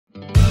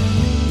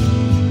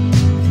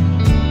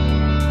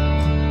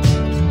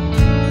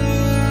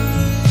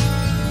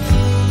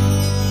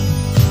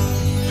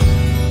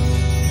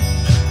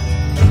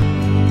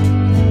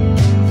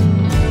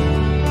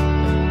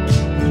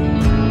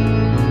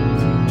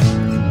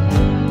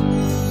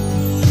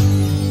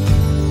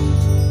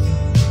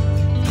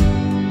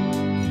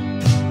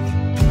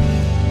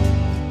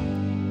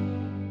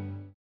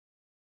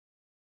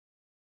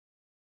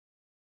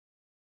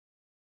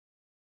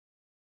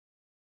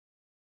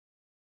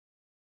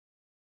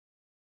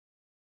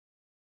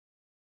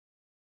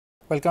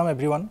Welcome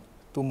everyone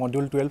to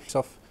Module 12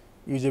 of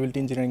Usability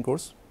Engineering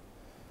course.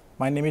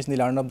 My name is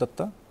Nilarnav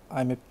Datta.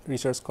 I am a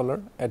research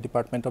scholar at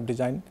Department of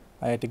Design,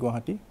 IIT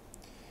Guwahati.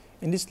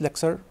 In this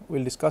lecture, we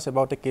will discuss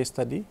about a case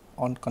study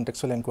on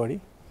contextual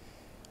enquiry,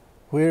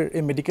 where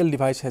a medical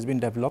device has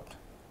been developed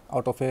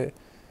out of a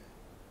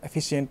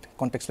efficient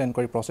contextual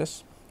enquiry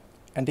process.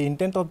 And the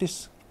intent of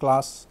this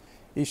class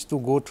is to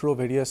go through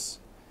various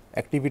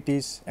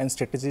activities and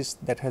strategies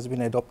that has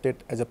been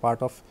adopted as a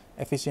part of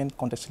efficient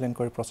contextual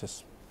enquiry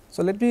process.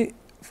 So let me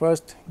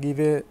first give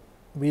a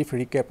brief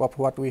recap of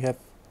what we have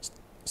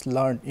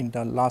learned in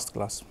the last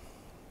class.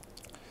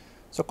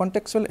 So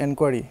contextual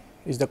enquiry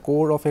is the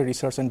core of a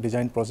research and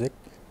design project,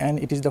 and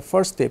it is the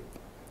first step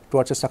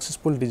towards a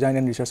successful design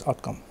and research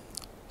outcome.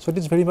 So it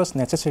is very much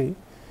necessary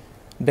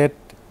that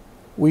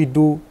we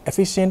do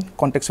efficient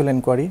contextual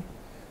enquiry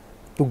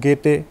to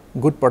get a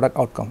good product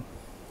outcome.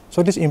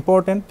 So it is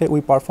important that we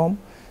perform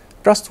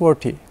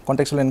trustworthy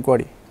contextual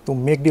enquiry to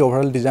make the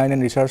overall design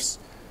and research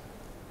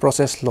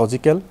process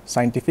logical,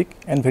 scientific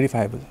and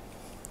verifiable.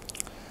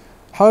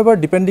 However,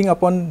 depending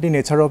upon the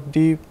nature of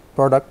the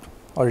product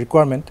or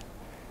requirement,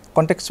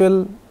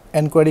 contextual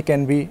enquiry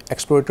can be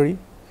exploratory.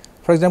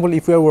 For example,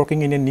 if we are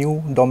working in a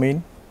new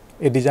domain,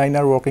 a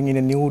designer working in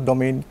a new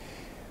domain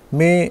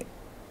may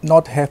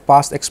not have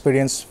past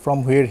experience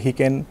from where he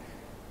can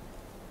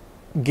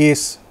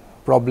guess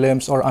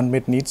problems or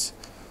unmet needs.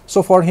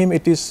 So for him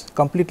it is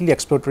completely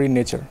exploratory in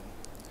nature.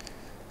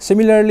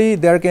 Similarly,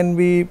 there can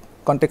be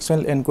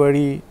contextual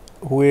enquiry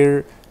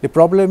where the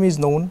problem is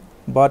known,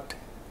 but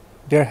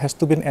there has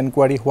to be an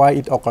enquiry why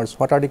it occurs,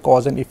 what are the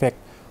cause and effect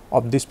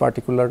of this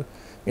particular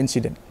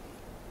incident.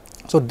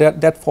 So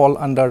that fall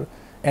under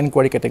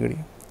enquiry category.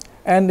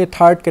 And the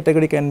third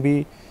category can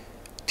be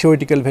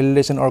theoretical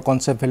validation or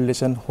concept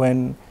validation,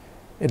 when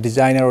a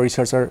designer or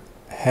researcher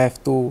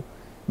have to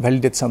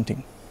validate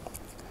something.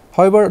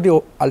 However,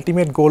 the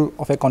ultimate goal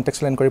of a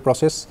contextual enquiry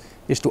process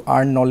is to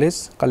earn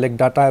knowledge, collect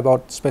data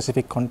about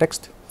specific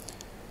context,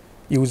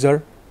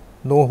 user,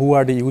 know who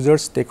are the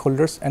users,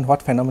 stakeholders and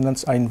what phenomena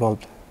are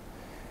involved.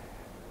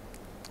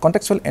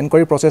 Contextual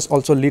enquiry process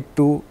also lead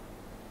to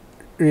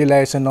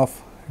realization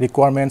of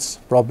requirements,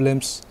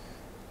 problems,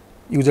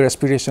 user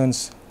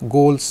aspirations,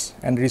 goals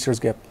and research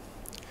gap.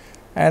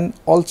 And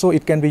also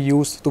it can be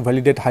used to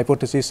validate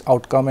hypothesis,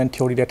 outcome and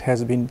theory that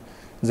has been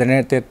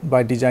generated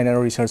by designer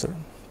or researcher.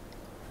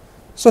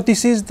 So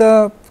this is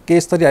the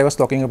case study I was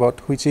talking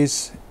about, which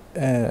is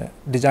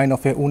design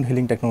of a wound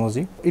healing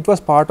technology. It was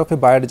part of a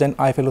biodesign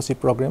I-fellowship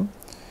program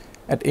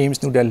at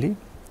AIIMS, New Delhi.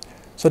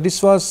 So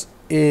this was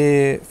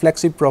a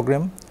flagship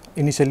program,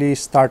 initially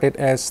started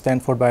as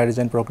Stanford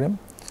Biodesign program.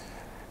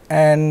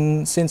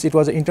 And since it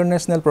was an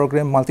international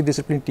program,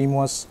 multidisciplinary team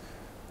was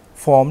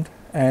formed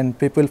and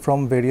people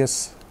from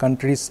various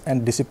countries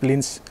and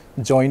disciplines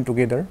joined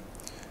together.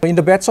 In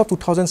the batch of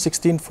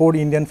 2016, 4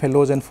 Indian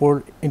fellows and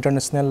 4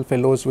 international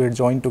fellows were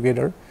joined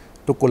together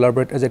to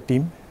collaborate as a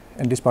team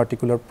in this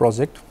particular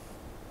project.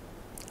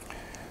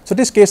 So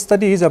this case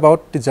study is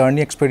about the journey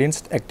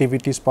experienced,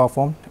 activities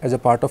performed as a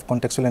part of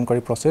contextual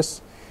enquiry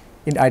process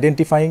in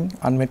identifying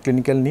unmet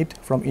clinical need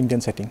from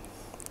Indian setting.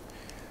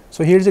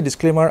 So here is a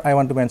disclaimer I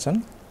want to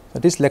mention.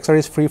 That this lecture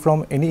is free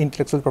from any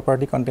intellectual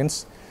property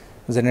contents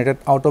generated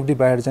out of the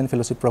biodesign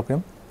fellowship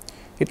program.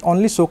 It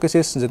only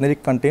showcases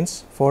generic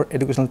contents for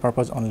educational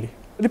purpose only.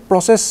 The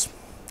process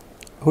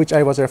which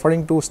I was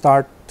referring to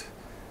start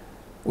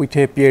with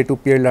a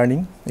peer-to-peer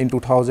learning in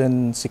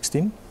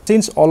 2016.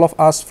 Since all of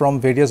us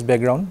from various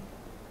background,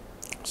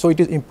 so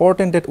it is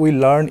important that we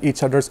learn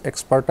each other's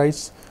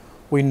expertise.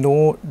 We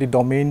know the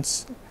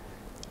domains,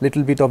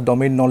 little bit of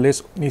domain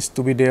knowledge needs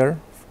to be there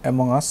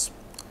among us,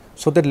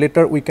 so that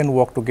later we can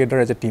work together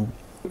as a team.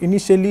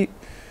 Initially,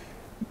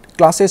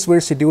 classes were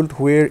scheduled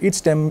where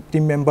each team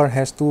member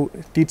has to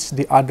teach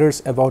the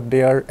others about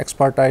their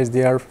expertise,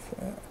 their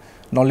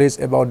knowledge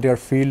about their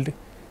field,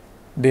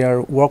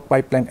 their work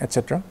pipeline,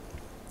 etc.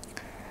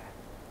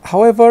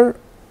 However,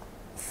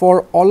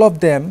 for all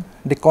of them,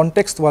 the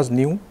context was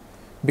new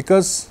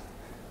because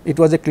it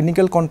was a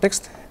clinical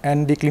context,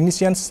 and the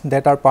clinicians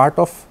that are part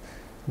of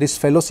this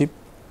fellowship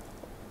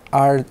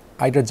are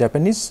either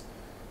Japanese,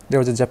 there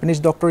was a Japanese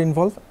doctor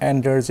involved,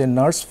 and there is a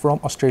nurse from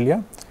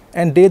Australia,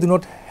 and they do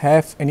not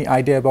have any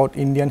idea about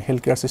Indian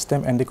healthcare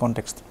system and the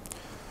context.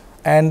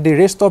 And the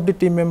rest of the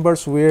team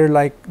members were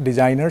like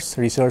designers,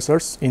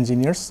 researchers,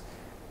 engineers.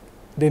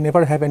 They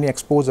never have any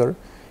exposure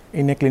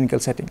in a clinical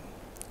setting.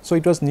 So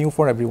it was new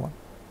for everyone.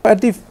 At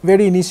the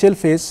very initial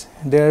phase,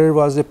 there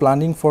was a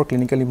planning for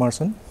clinical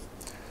immersion.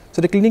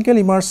 So the clinical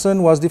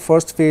immersion was the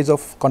first phase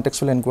of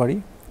contextual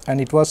enquiry, and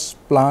it was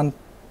planned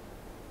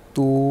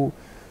to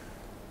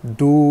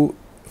do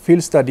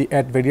field study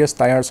at various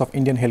tiers of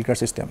Indian healthcare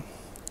system.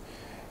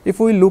 If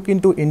we look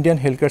into Indian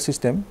healthcare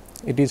system,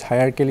 it is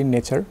hierarchical in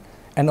nature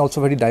and also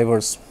very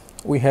diverse.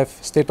 We have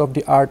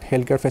state-of-the-art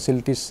healthcare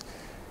facilities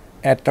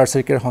at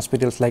tertiary care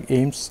hospitals like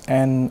AIIMS,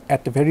 and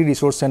at very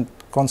resource and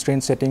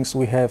constrained settings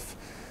we have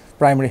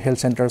primary health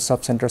centers,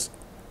 sub-centers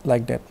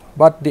like that.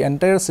 But the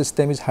entire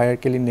system is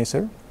hierarchical in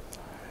nature.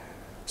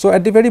 So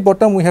at the very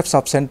bottom we have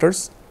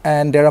sub-centers,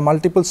 and there are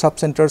multiple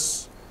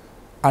sub-centers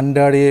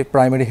under a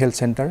primary health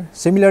center.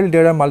 Similarly,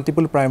 there are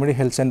multiple primary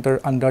health center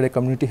under a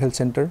community health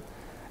center,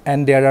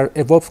 and there are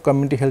above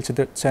community health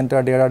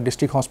center there are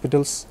district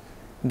hospitals,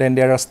 then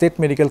there are state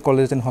medical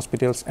colleges and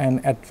hospitals,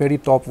 and at very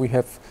top we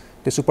have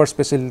the super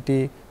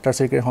specialty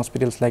tertiary care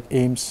hospitals like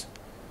AIIMS,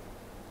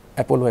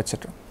 Apollo,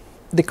 etc.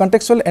 The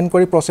contextual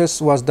enquiry process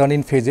was done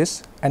in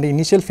phases, and the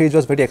initial phase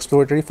was very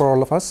exploratory for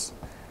all of us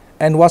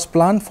and was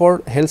planned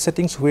for health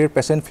settings where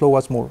patient flow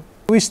was more.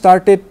 We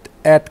started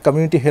at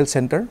community health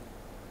center,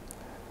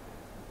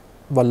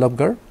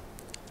 Vallabhgarh,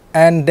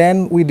 and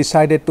then we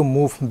decided to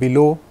move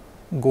below,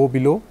 go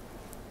below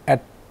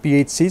at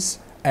PHCs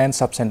and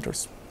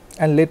sub-centers,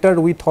 and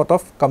later we thought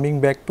of coming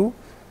back to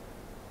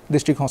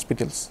district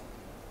hospitals.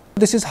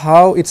 This is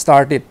how it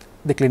started,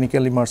 the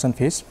clinical immersion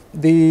phase.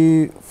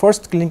 The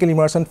first clinical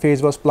immersion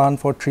phase was planned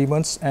for 3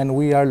 months, and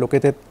we are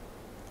located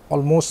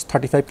almost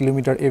 35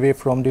 kilometers away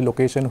from the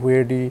location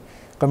where the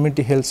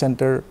community health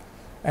center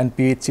and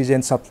PHCs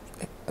and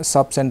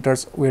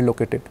sub-centers were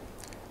located.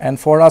 And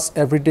for us,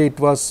 every day it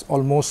was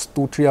almost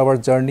 2-3 hour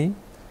journey,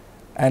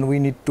 and we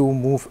need to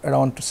move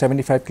around to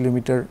 75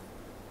 kilometers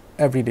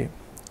every day.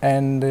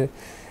 And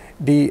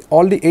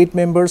all the 8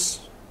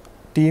 members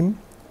team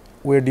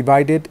were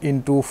divided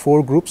into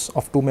 4 groups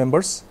of 2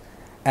 members,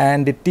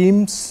 and the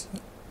team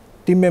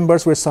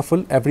members were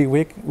shuffled every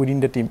week within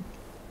the team.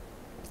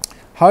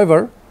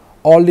 However,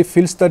 all the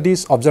field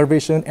studies,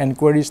 observation,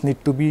 enquiries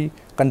need to be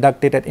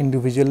conducted at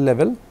individual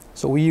level.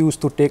 So we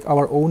used to take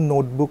our own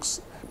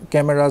notebooks,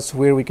 cameras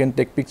where we can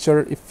take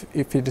picture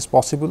if it is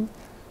possible.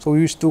 So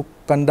we used to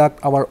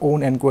conduct our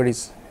own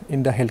enquiries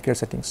in the healthcare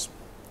settings.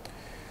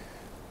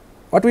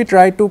 What we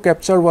tried to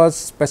capture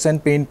was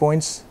patient pain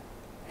points,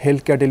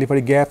 healthcare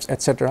delivery gaps,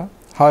 etc.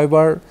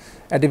 However,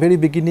 at the very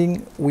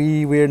beginning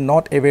we were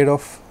not aware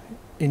of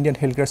Indian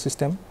healthcare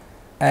system,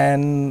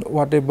 and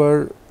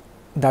whatever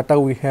data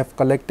we have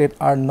collected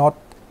are not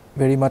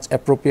very much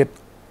appropriate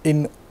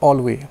in all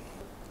way.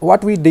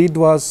 What we did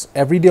was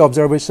everyday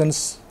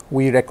observations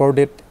we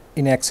recorded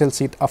in Excel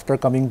sheet after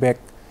coming back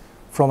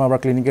from our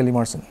clinical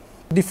immersion.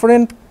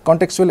 Different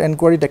contextual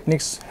enquiry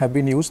techniques have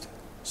been used.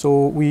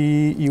 So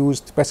we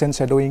used patient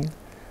shadowing,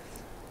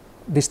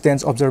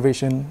 distance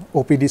observation,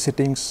 OPD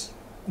settings.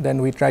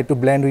 Then we try to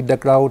blend with the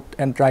crowd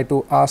and try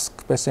to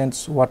ask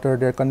patients what are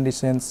their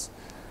conditions.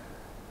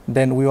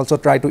 Then we also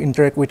try to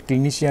interact with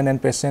clinician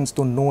and patients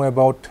to know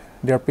about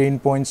their pain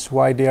points,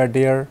 why they are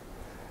there,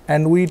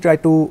 and we try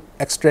to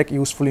extract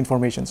useful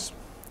informations.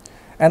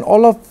 And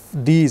all of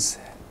these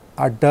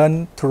are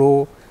done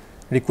through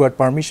required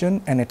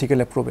permission and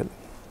ethical approval.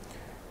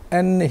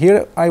 And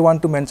here I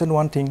want to mention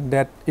one thing,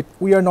 that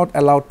we are not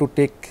allowed to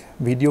take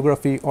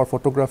videography or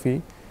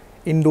photography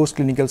in those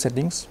clinical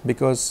settings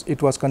because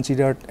it was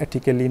considered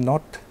ethically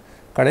not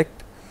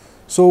correct.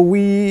 So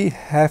we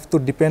have to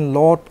depend a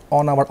lot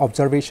on our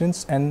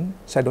observations and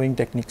shadowing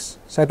techniques.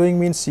 Shadowing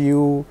means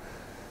you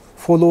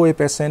follow a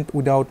patient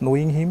without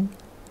knowing him,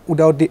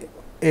 without the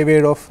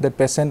aware of that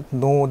patient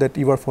know that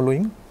you are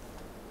following,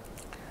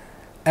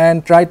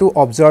 and try to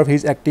observe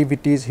his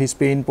activities, his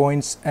pain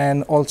points,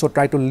 and also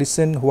try to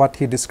listen what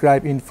he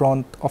described in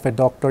front of a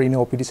doctor in a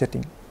OPD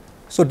setting.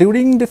 So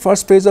during the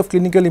first phase of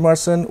clinical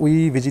immersion,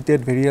 we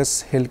visited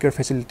various healthcare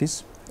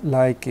facilities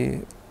like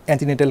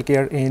antenatal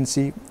care,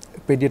 ANC,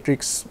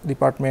 pediatrics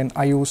department,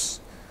 IUS,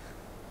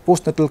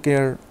 postnatal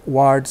care,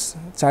 wards,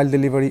 child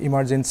delivery,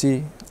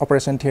 emergency,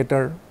 operation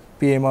theatre,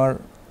 PMR,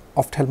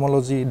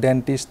 ophthalmology,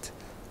 dentist,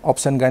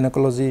 obs and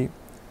gynecology,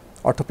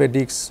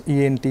 orthopedics,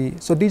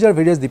 ENT. So these are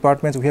various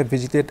departments we have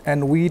visited,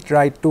 and we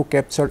try to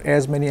capture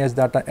as many as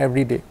data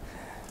every day.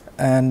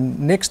 And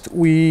next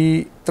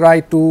we try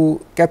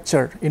to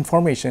capture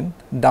information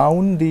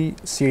down the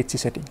CHC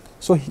setting.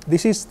 So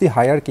this is the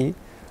hierarchy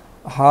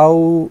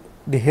how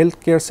the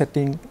healthcare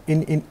setting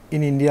in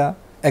India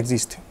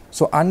exists.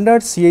 So under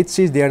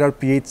CHCs there are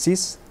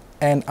PHCs,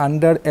 and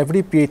under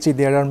every PHC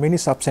there are many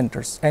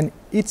sub-centers, and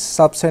each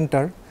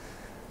sub-center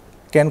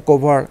can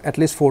cover at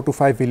least 4 to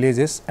 5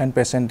 villages and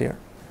patient there.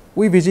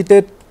 We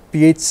visited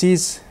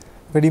PHCs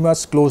very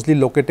much closely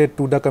located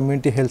to the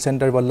community health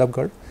center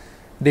Vallabhgarh.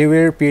 They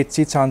were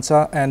PHC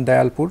Chansa and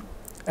Dayalpur,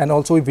 and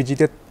also we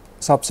visited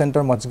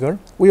sub-center Majgarh.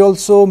 We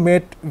also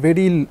met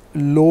very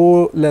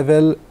low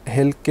level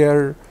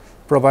healthcare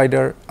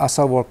provider,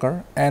 ASA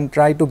worker, and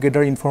try to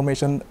gather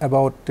information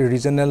about the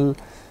regional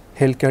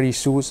healthcare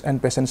issues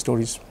and patient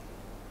stories.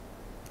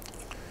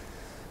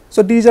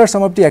 So these are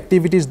some of the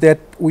activities that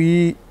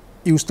we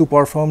used to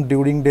perform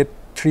during that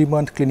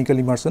 3-month clinical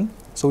immersion.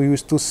 So we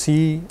used to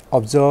see,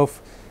 observe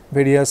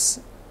various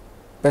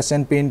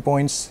patient pain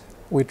points.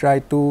 We try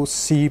to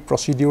see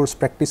procedures,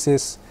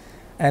 practices,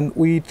 and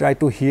we try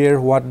to hear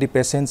what the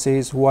patient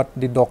says, what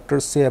the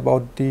doctors say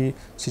about the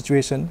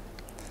situation.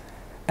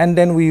 And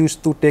then we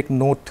used to take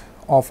note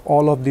of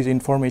all of this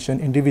information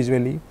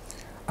individually,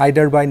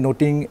 either by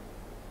noting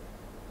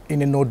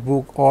in a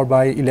notebook or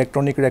by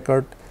electronic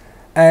record.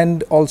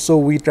 And also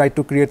we try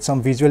to create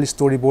some visual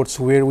storyboards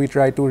where we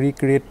try to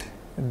recreate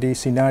the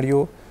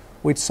scenario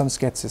with some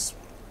sketches.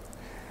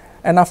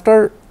 And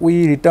after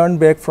we return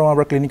back from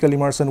our clinical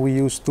immersion, we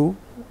used to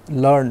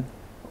learn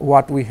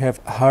what we have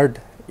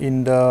heard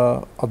in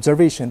the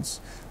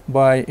observations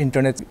by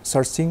internet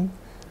searching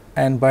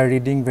and by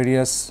reading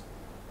various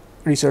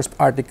research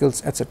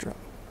articles, etc.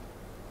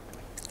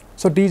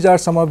 So these are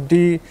some of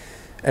the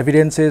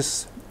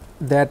evidences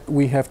that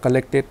we have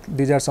collected.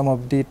 These are some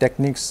of the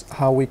techniques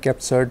how we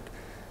captured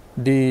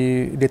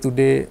the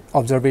day-to-day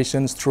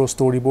observations through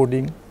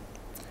storyboarding.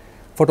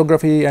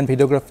 Photography and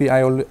videography,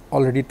 I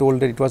already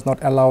told that it was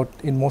not allowed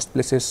in most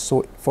places.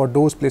 So for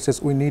those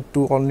places, we need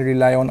to only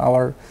rely on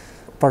our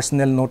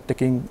personal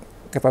note-taking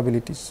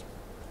capabilities.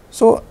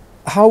 So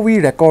how we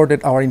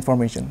recorded our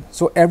information.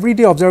 So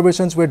everyday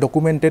observations were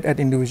documented at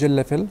individual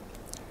level,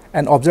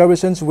 and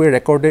observations were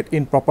recorded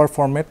in proper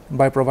format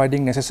by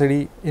providing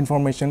necessary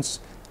informations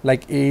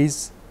like age,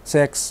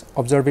 sex,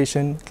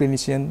 observation,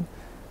 clinician,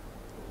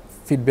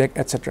 feedback,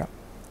 etc.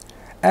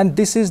 And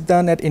this is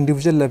done at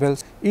individual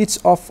levels. Each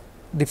of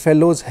the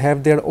fellows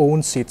have their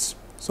own sheets.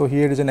 So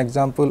here is an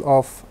example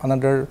of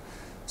another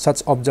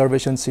such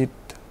observation sheet.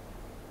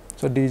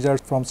 So these are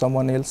from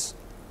someone else.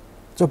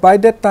 So by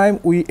that time,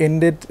 we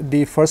ended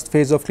the first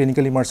phase of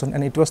clinical immersion,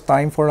 and it was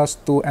time for us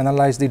to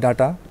analyze the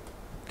data,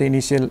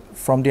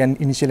 from the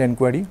initial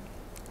inquiry.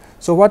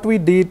 So what we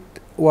did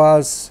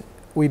was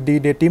we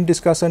did a team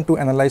discussion to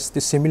analyze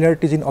the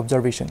similarities in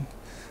observation.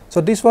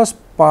 So this was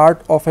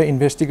part of an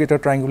investigator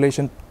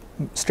triangulation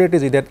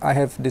strategy that I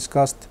have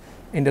discussed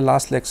in the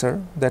last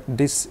lecture, that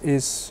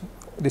this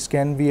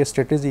can be a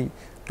strategy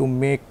to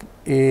make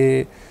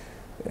a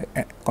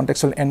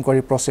contextual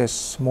enquiry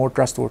process more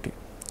trustworthy.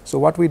 So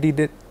what we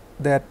did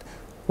that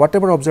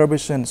whatever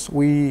observations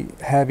we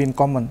have in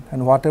common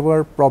and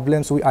whatever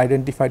problems we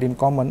identified in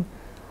common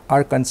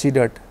are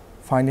considered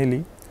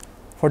finally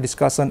for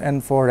discussion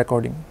and for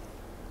recording.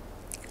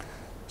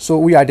 So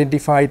we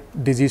identified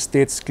disease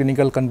states,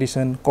 clinical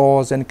condition,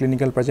 cause and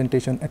clinical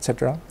presentation,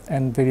 etc.,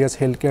 and various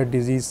healthcare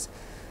disease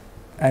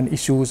and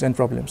issues and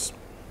problems.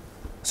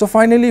 So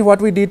finally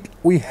what we did,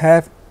 we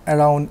have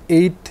around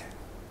 8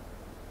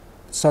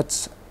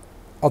 such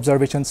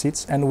observation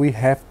sheets, and we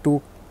have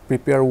to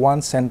prepare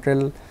one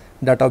central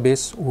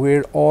database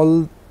where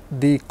all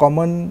the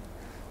common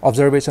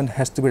observation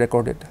has to be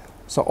recorded.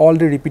 So all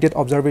the repeated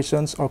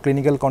observations or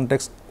clinical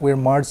context were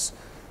merged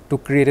to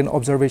create an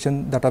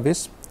observation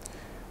database.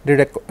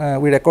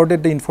 We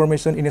recorded the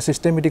information in a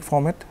systematic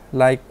format,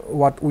 like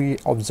what we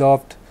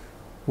observed,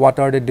 what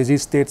are the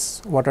disease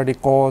states, what are the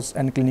cause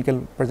and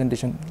clinical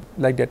presentation,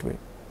 like that way.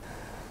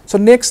 So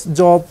next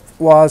job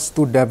was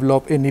to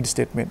develop a need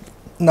statement.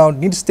 Now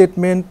need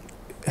statement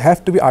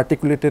have to be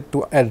articulated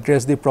to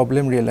address the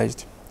problem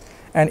realized,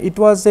 and it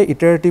was a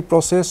iterative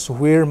process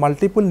where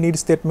multiple need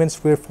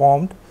statements were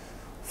formed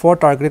for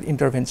targeted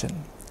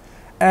intervention.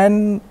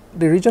 And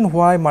the reason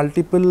why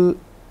multiple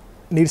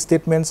need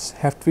statements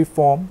have to be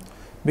formed,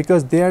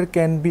 because there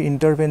can be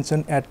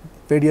intervention at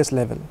various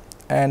level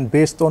and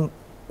based on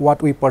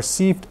what we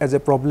perceived as a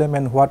problem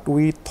and what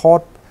we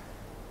thought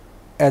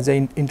as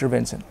an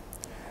intervention.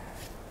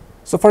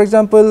 So for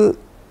example,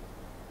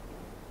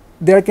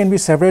 there can be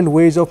several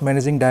ways of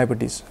managing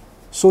diabetes.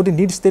 So the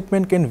need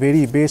statement can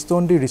vary based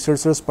on the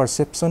researcher's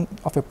perception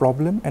of a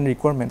problem and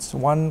requirements.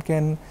 One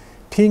can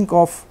think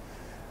of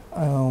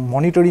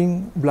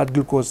monitoring blood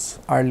glucose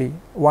early.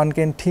 One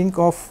can think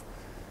of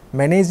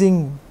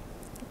managing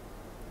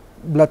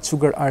blood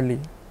sugar early.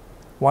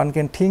 One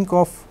can think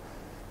of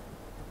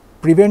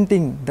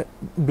preventing the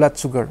blood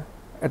sugar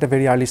at a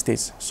very early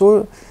stage.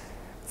 So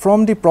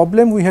from the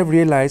problem we have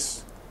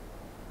realized,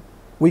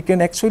 we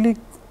can actually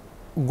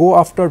go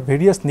after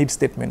various need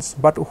statements,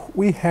 but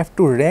we have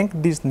to rank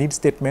these need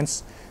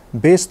statements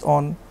based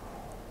on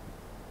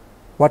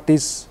what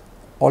is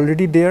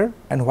already there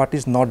and what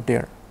is not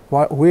there,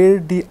 where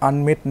the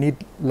unmet need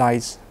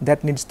lies,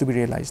 that needs to be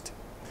realized.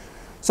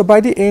 So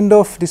by the end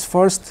of this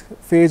first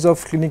phase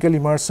of clinical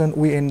immersion,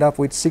 we end up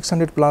with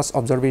 600 plus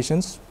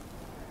observations,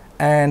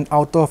 and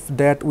out of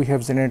that we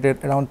have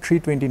generated around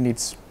 320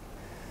 needs.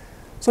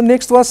 So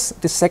next was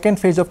the second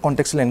phase of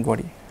contextual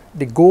inquiry.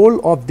 The goal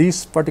of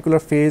this particular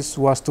phase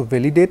was to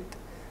validate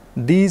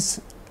these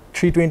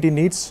 320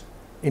 needs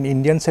in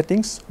Indian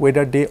settings,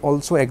 whether they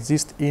also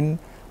exist in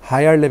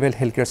higher level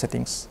healthcare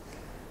settings,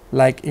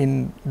 like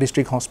in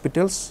district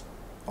hospitals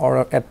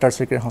or at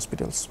tertiary care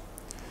hospitals.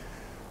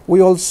 We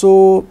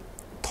also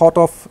thought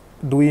of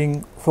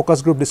doing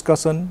focus group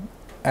discussion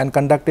and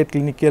conducted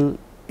clinical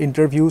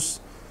interviews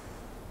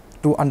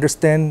to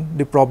understand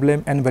the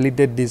problem and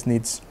validate these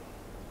needs.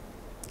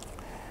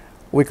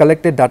 We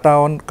collected data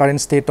on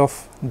current state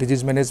of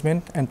disease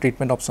management and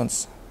treatment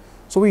options.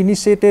 So we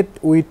initiated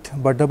with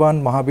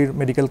Bardhaman Mahavir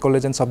Medical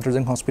College and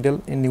Safdarjung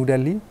Hospital in New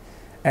Delhi,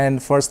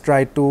 and first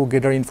tried to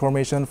gather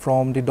information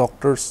from the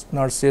doctors,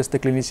 nurses, the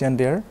clinician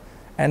there,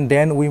 and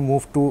then we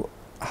moved to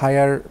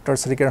higher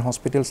tertiary care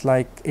hospitals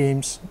like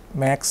AIMS,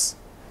 Max,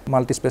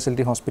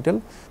 multi-specialty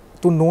hospital,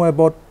 to know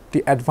about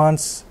the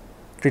advanced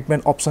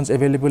treatment options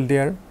available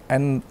there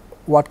and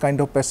what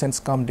kind of patients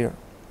come there.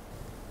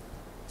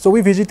 So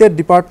we visited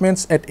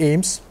departments at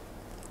AIMS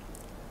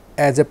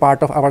as a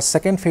part of our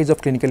second phase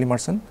of clinical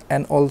immersion,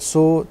 and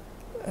also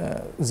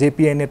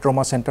JPNA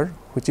Trauma Center,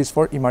 which is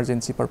for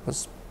emergency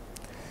purpose.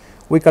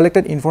 We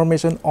collected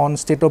information on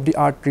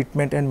state-of-the-art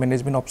treatment and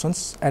management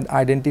options and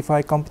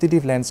identify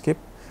competitive landscape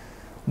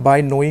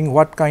by knowing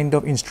what kind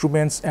of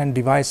instruments and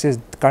devices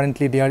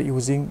currently they are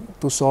using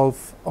to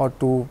solve or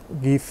to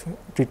give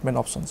treatment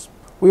options.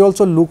 We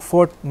also look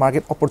for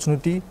market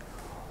opportunity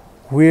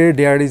where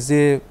there is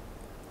a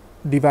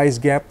device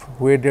gap,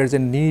 where there is a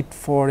need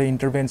for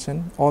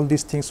intervention. All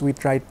these things we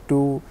try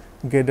to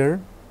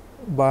gather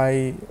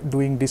by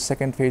doing this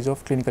second phase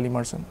of clinical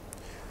immersion.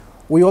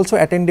 We also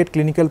attended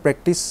clinical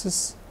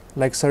practices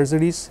like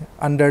surgeries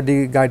under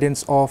the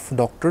guidance of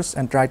doctors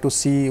and try to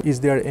see is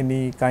there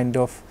any kind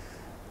of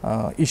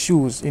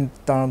issues in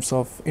terms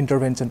of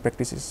intervention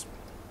practices.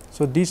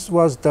 So this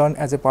was done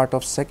as a part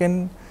of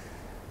second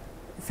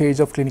phase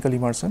of clinical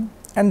immersion,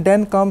 and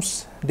then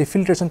comes the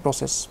filtration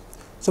process.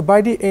 So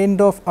by the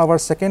end of our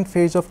second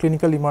phase of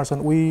clinical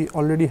immersion, we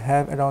already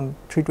have around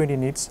 320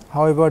 needs.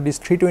 However, this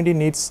 320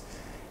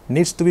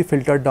 needs to be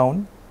filtered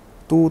down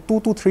to 2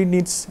 to 3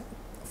 needs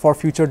for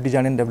future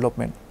design and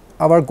development.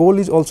 Our goal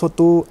is also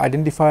to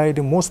identify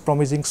the most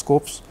promising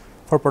scopes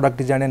for product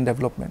design and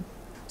development.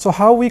 So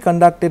how we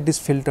conducted this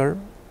filter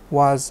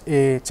was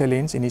a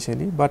challenge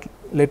initially, but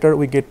later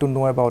we get to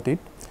know about it.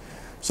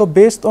 So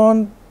based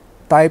on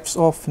types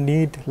of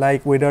need,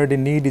 like whether the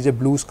need is a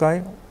blue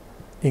sky,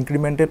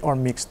 incremental or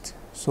mixed.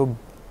 So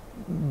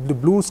the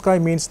blue sky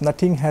means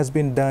nothing has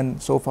been done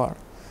so far,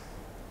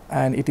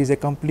 and it is a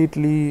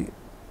completely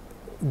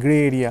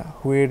gray area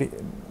where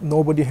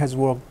nobody has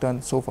work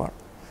done so far.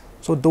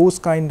 So those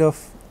kind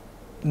of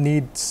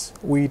needs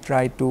we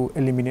try to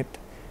eliminate.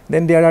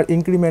 Then there are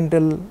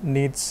incremental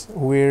needs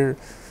where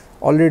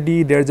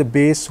already there is a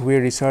base where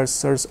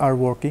researchers are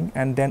working,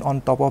 and then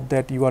on top of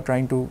that you are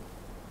trying to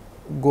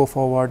go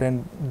forward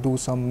and do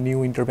some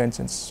new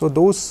interventions. So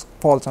those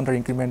falls under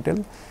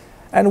incremental,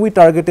 and we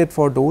targeted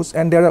for those.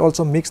 And there are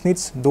also mixed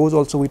needs, those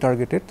also we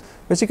targeted.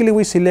 Basically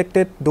we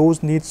selected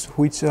those needs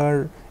which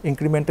are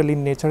incremental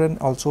in nature and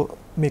also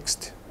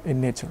mixed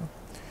in nature.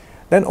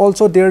 Then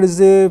also there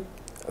is a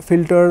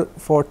filter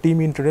for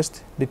team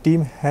interest. The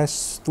team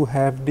has to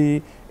have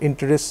the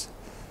interest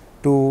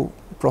to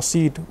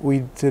proceed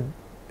with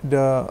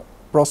the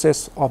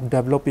process of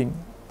developing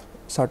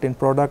certain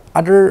product.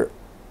 Other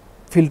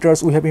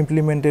filters we have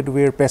implemented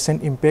were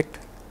patient impact,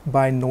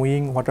 by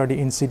knowing what are the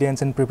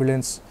incidence and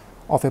prevalence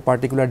of a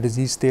particular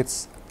disease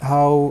states,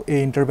 how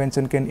a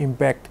intervention can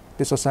impact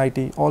the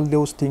society, all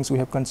those things we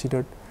have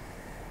considered.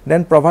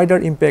 Then provider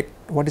impact,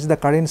 what is the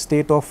current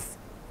state of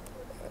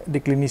the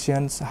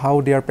clinicians,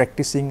 how they are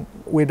practicing,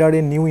 whether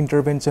a new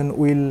intervention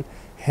will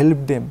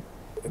help them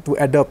to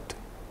adapt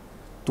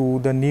to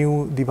the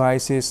new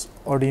devices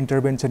or the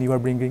intervention you are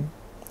bringing.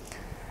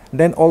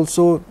 Then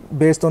also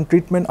based on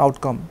treatment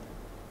outcome,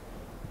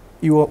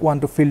 you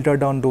want to filter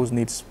down those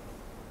needs.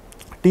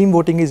 Team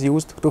voting is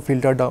used to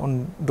filter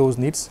down those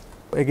needs.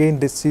 Again,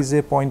 this is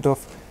a point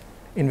of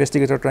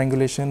investigator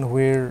triangulation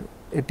where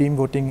a team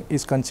voting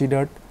is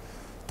considered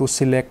to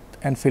select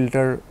and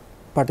filter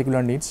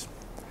particular needs.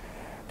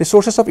 The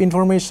sources of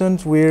information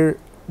were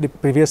the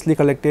previously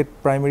collected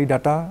primary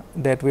data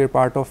that were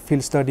part of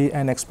field study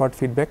and expert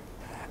feedback,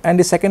 and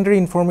the secondary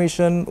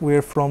information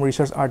were from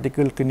research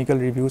article, clinical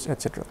reviews,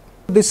 etc.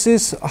 This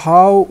is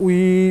how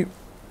we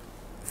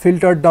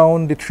filtered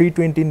down the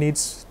 320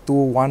 needs to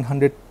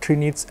 103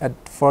 needs at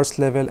first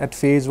level at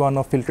phase 1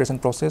 of filtration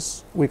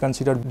process. We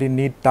considered the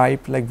need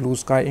type like blue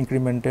sky,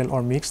 incremental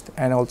or mixed,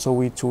 and also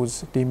we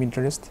choose team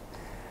interest.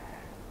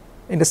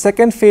 In the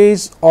second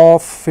phase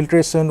of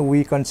filtration,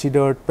 we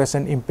considered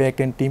patient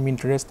impact and team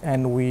interest,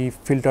 and we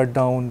filtered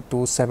down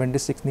to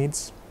 76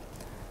 needs.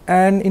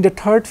 And in the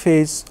third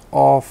phase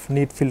of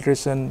need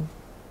filtration,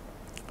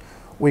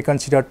 we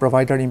considered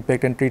provider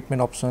impact and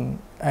treatment option,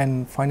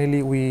 and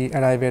finally we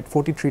arrive at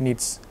 43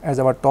 needs as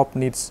our top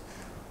needs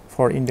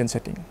for Indian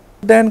setting.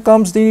 Then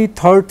comes the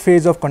third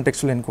phase of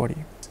contextual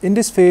inquiry. In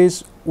this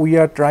phase, we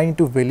are trying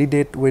to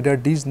validate whether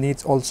these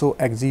needs also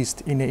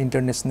exist in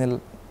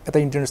at the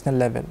international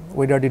level,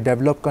 whether the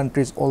developed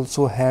countries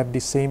also have the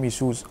same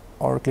issues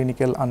or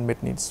clinical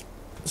unmet needs.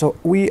 So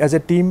we as a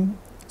team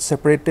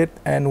separated,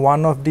 and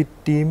one of the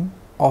team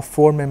of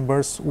 4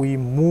 members, we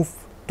moved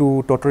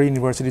to Tottori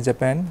University,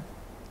 Japan,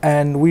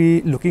 and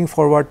we looking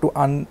forward to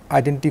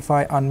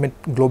identify unmet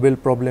global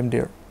problem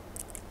there.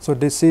 So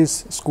this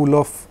is School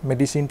of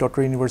Medicine,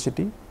 Tottori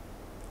University,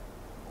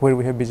 where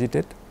we have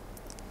visited.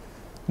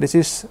 This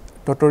is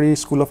Tottori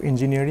School of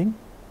Engineering.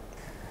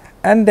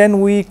 And then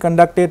we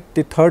conducted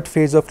the third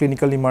phase of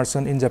clinical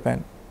immersion in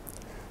Japan.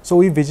 So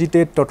we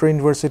visited Tottori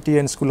University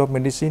and School of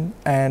Medicine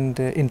and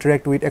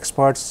interact with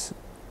experts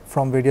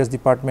from various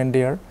departments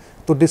there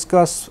to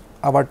discuss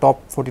our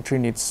top 43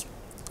 needs.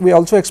 We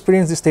also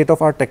experienced the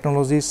state-of-art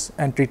technologies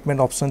and treatment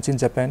options in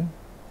Japan,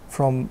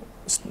 from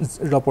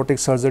robotic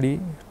surgery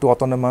to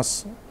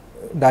autonomous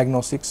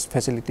diagnostics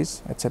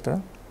facilities,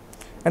 etc.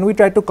 And we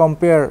try to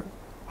compare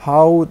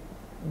how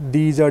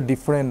these are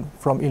different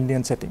from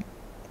Indian setting.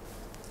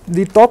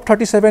 The top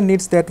 37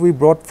 needs that we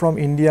brought from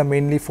India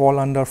mainly fall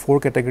under 4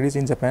 categories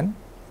in Japan.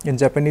 In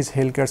Japanese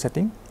healthcare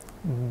setting,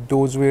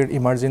 those were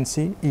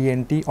emergency,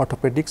 ENT,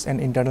 orthopedics and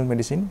internal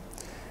medicine.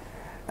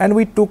 And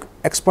we took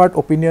expert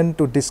opinion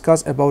to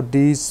discuss about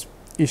these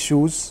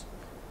issues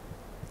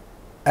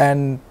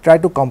and try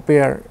to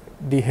compare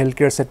the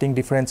healthcare setting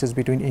differences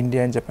between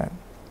India and Japan.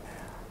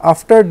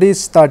 After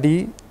this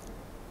study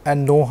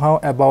and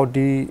know-how about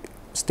the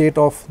state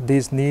of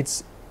these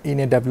needs in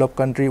a developed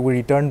country, we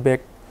returned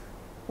back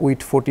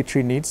with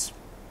 43 needs,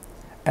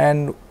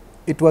 and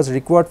it was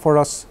required for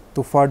us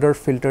to further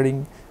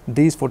filtering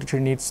these 43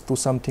 needs to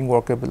something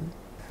workable.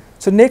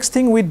 So next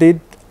thing we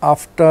did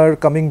after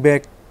coming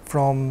back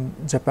from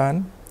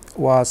Japan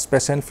was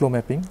patient flow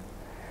mapping.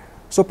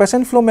 So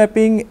patient flow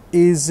mapping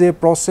is a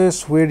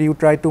process where you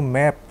try to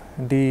map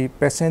the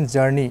patient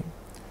journey.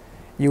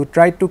 You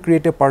try to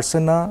create a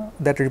persona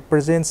that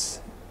represents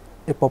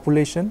a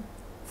population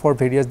for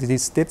various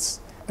disease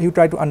states. You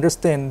try to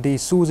understand the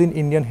issues in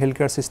Indian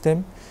healthcare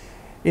system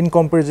in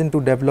comparison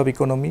to developed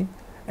economy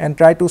and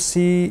try to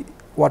see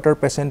what are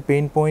patient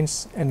pain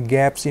points and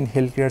gaps in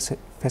healthcare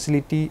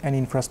facility and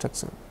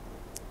infrastructure.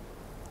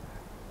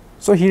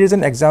 So here is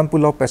an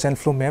example of patient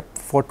flow map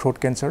for throat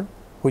cancer,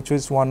 which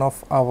is one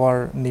of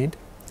our need.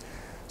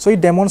 So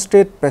it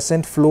demonstrates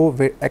patient flow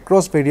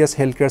across various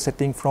healthcare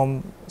settings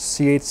from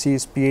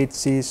CHCs,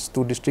 PHCs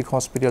to district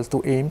hospitals to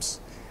AIIMS,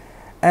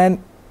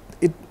 and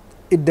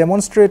it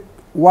demonstrates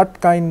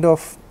what kind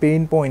of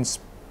pain points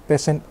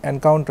patient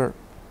encounter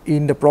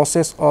in the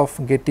process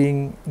of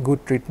getting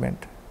good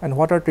treatment and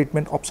what are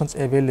treatment options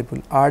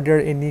available. Are there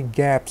any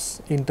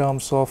gaps in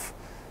terms of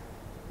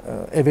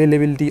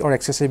availability or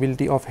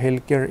accessibility of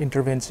healthcare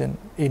intervention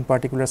in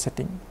particular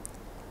setting?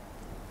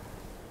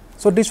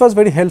 So this was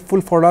very helpful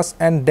for us,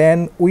 and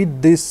then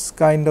with this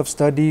kind of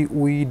study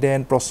we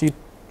then proceed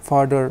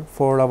further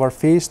for our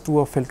phase 2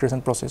 of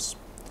filtration process.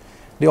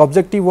 The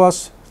objective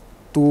was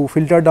to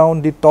filter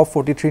down the top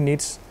 43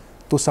 needs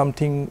to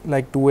something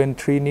like 2 and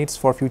 3 needs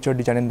for future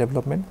design and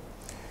development.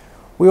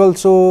 We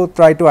also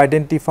try to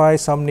identify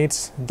some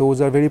needs,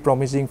 those are very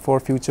promising for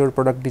future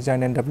product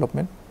design and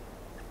development.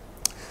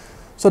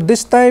 So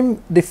this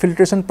time the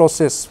filtration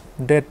process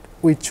that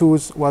we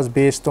choose was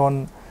based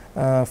on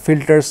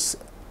filters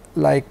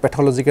like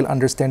pathological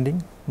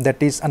understanding,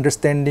 that is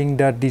understanding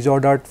the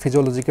disordered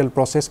physiological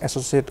process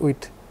associated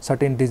with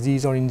certain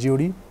disease or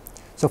injury.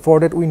 So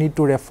for that we need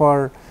to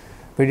refer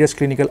various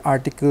clinical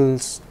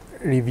articles,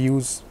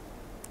 reviews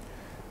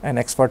and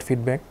expert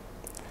feedback.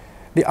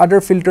 The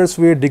other filters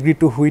were degree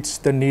to which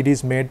the need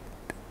is met,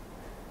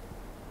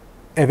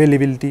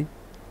 availability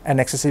and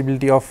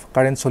accessibility of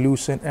current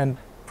solution and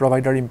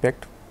provider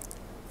impact.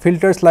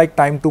 Filters like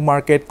time to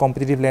market,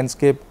 competitive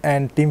landscape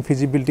and team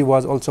feasibility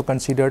was also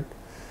considered.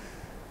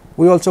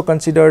 We also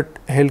considered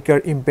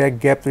healthcare impact,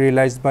 gap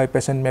realized by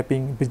patient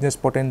mapping, business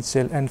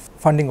potential and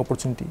funding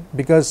opportunity,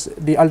 because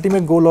the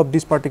ultimate goal of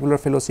this particular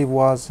fellowship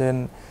was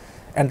an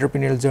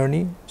entrepreneurial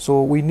journey.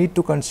 So we need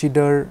to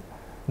consider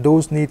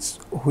those needs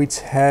which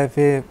have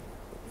a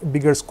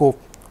bigger scope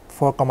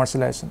for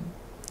commercialization.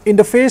 In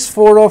the phase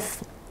 4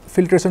 of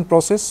filtration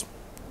process,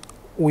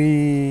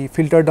 we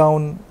filter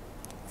down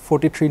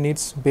 43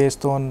 needs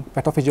based on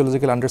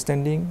pathophysiological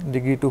understanding,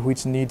 degree to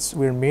which needs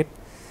were met,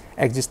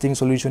 existing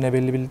solution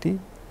availability,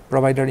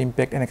 provider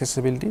impact and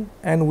accessibility,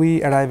 and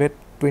we arrive at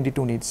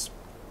 22 needs.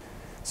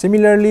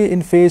 Similarly,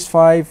 in phase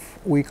 5,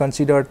 we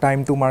consider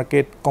time to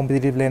market,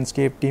 competitive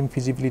landscape, team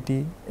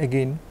feasibility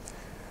again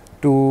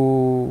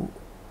to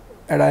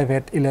arrive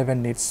at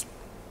 11 needs.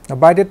 Now,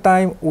 by that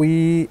time,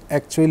 we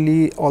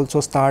actually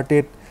also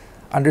started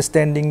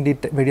understanding the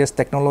various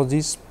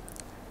technologies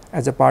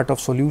as a part of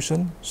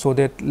solution, so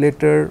that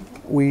later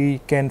we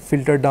can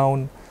filter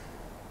down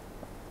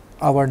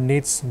our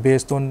needs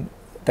based on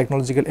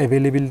technological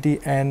availability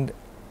and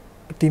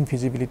team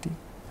feasibility.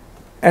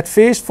 At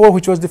phase 4,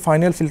 which was the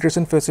final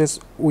filtration phases,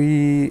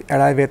 we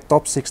arrive at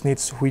top 6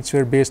 needs, which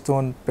were based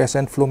on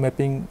patient flow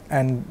mapping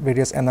and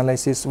various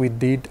analysis we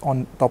did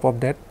on top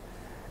of that,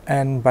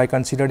 and by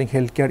considering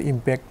healthcare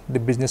impact, the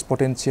business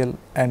potential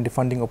and the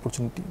funding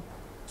opportunity.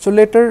 So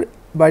later,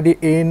 by the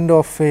end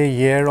of a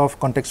year of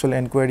contextual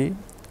enquiry,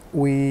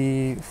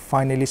 we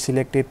finally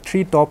selected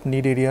 3 top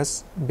need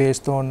areas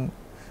based on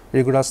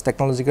rigorous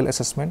technological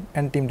assessment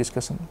and team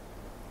discussion.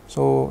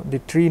 So the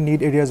 3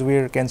 need areas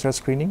were cancer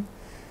screening,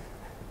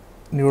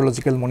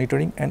 neurological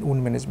monitoring and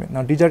wound management.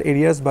 Now these are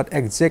areas, but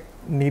exact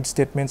need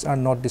statements are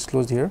not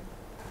disclosed here.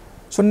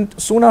 So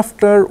soon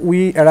after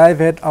we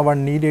arrive at our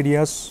need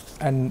areas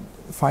and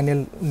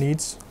final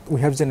needs,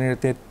 we have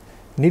generated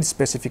need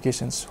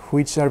specifications,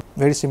 which are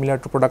very similar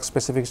to product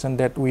specification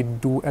that we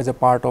do as a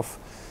part of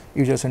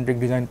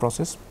user-centric design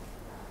process.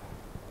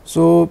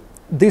 So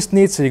this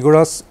needs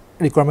rigorous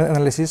requirement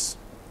analysis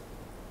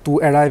to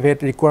arrive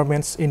at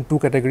requirements in 2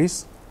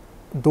 categories,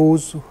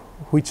 those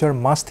which are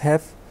must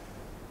have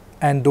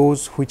and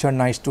those which are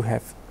nice to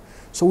have.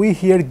 So we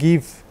here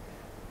give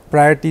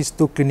priorities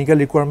to clinical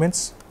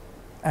requirements,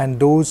 and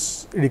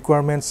those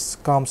requirements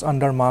comes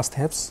under must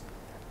haves,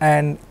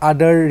 and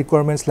other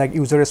requirements like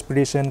user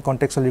aspiration,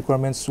 contextual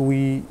requirements,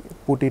 we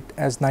put it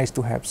as nice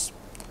to haves.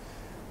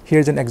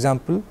 Here's an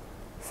example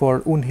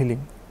for wound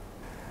healing.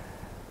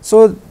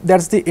 So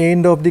that's the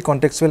end of the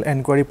contextual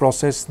enquiry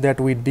process that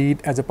we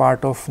did as a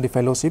part of the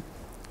fellowship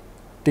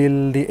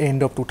till the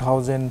end of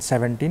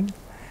 2017.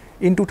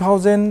 In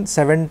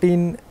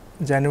 2017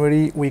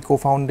 January, we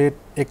co-founded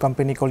a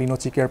company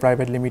called Care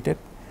Private Limited,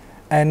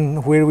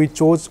 and where we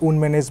chose wound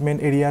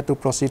management area to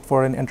proceed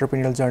for an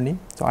entrepreneurial journey.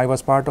 So I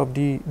was part of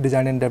the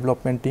design and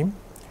development team,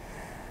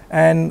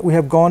 and we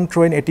have gone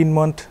through an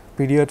 18-month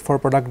period for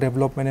product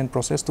development and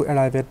process to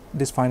arrive at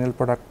this final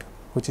product,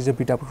 which is a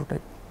beta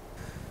prototype.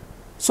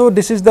 So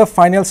this is the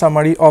final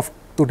summary of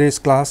today's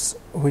class,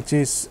 which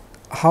is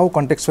how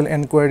contextual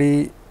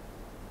enquiry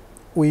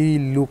we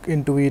look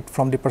into it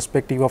from the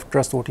perspective of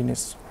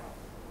trustworthiness.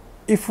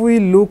 If we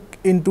look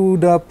into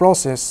the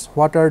process,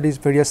 what are these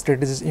various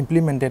strategies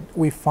implemented,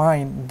 we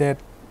find that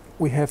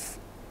we have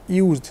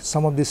used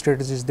some of the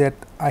strategies that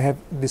I have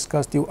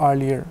discussed you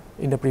earlier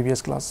in the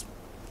previous class.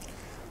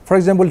 For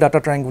example, data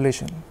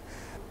triangulation.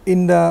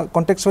 In the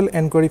contextual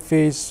enquiry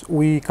phase,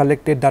 we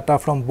collected data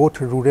from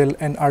both rural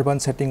and urban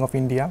setting of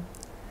India,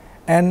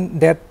 and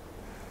that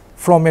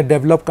from a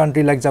developed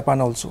country like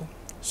Japan also.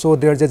 So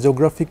there is a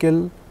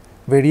geographical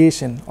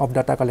variation of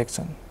data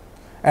collection,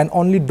 and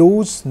only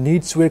those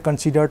needs were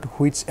considered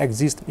which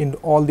exist in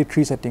all the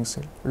three settings: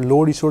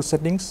 low resource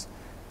settings,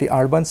 the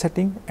urban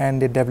setting,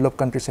 and the developed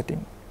country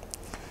setting.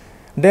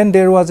 Then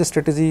there was a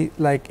strategy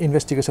like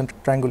investigation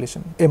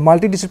triangulation. A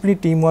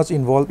multidisciplinary team was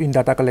involved in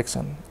data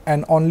collection,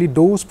 and only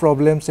those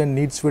problems and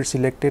needs were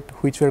selected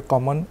which were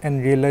common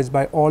and realized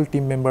by all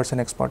team members and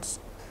experts.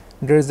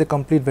 There is a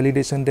complete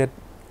validation that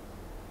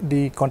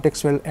the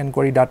contextual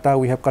enquiry data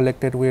we have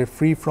collected were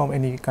free from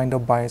any kind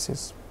of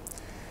biases.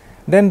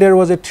 Then there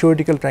was a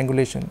theoretical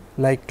triangulation,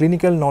 like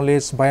clinical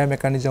knowledge,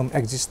 biomechanism,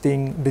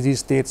 existing disease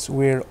states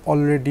were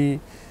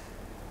already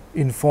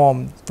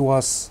informed to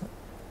us.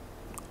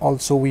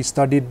 Also, we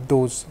studied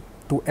those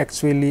to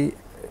actually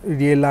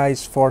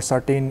realize for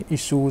certain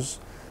issues,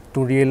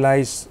 to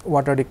realize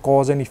what are the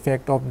cause and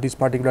effect of these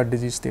particular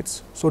disease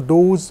states. So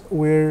those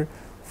were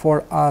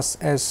for us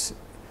as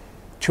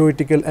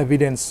theoretical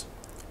evidence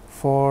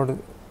for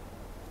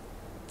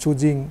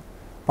choosing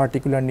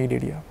particular need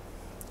area.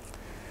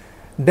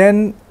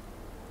 Then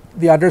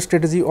the other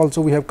strategy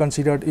also we have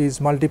considered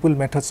is multiple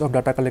methods of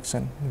data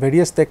collection.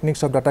 Various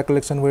techniques of data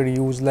collection were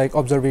used, like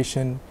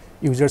observation,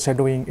 user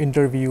shadowing,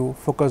 interview,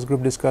 focus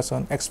group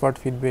discussion, expert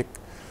feedback.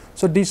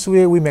 So this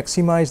way we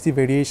maximize the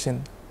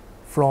variation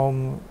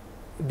from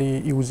the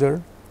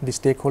user, the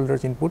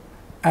stakeholders input,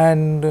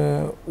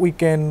 and we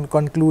can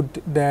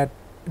conclude that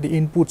the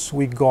inputs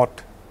we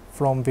got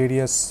from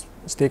various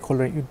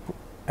stakeholder input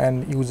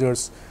and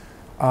users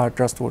are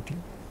trustworthy.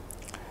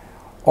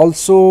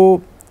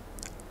 Also,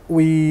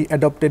 we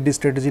adopted this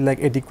strategy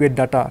like adequate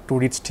data to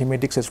reach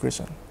thematic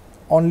saturation.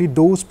 Only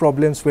those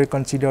problems were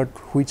considered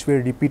which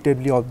were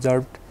repeatedly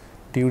observed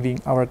during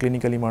our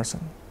clinical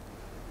immersion.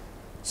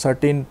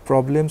 Certain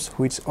problems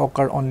which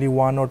occur only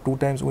 1 or 2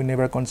 times, we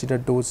never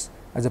considered those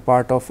as a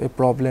part of a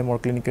problem or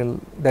clinical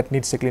that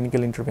needs a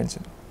clinical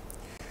intervention.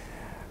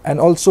 And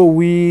also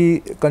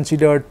we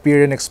considered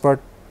peer and expert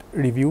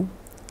review.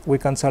 We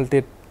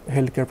consulted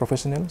healthcare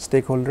professionals,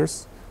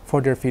 stakeholders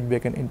for their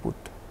feedback and input.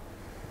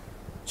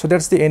 So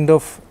that's the end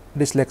of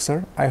this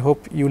lecture. I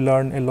hope you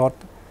learn a lot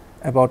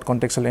about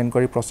contextual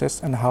enquiry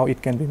process and how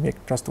it can be made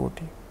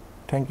trustworthy.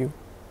 Thank you.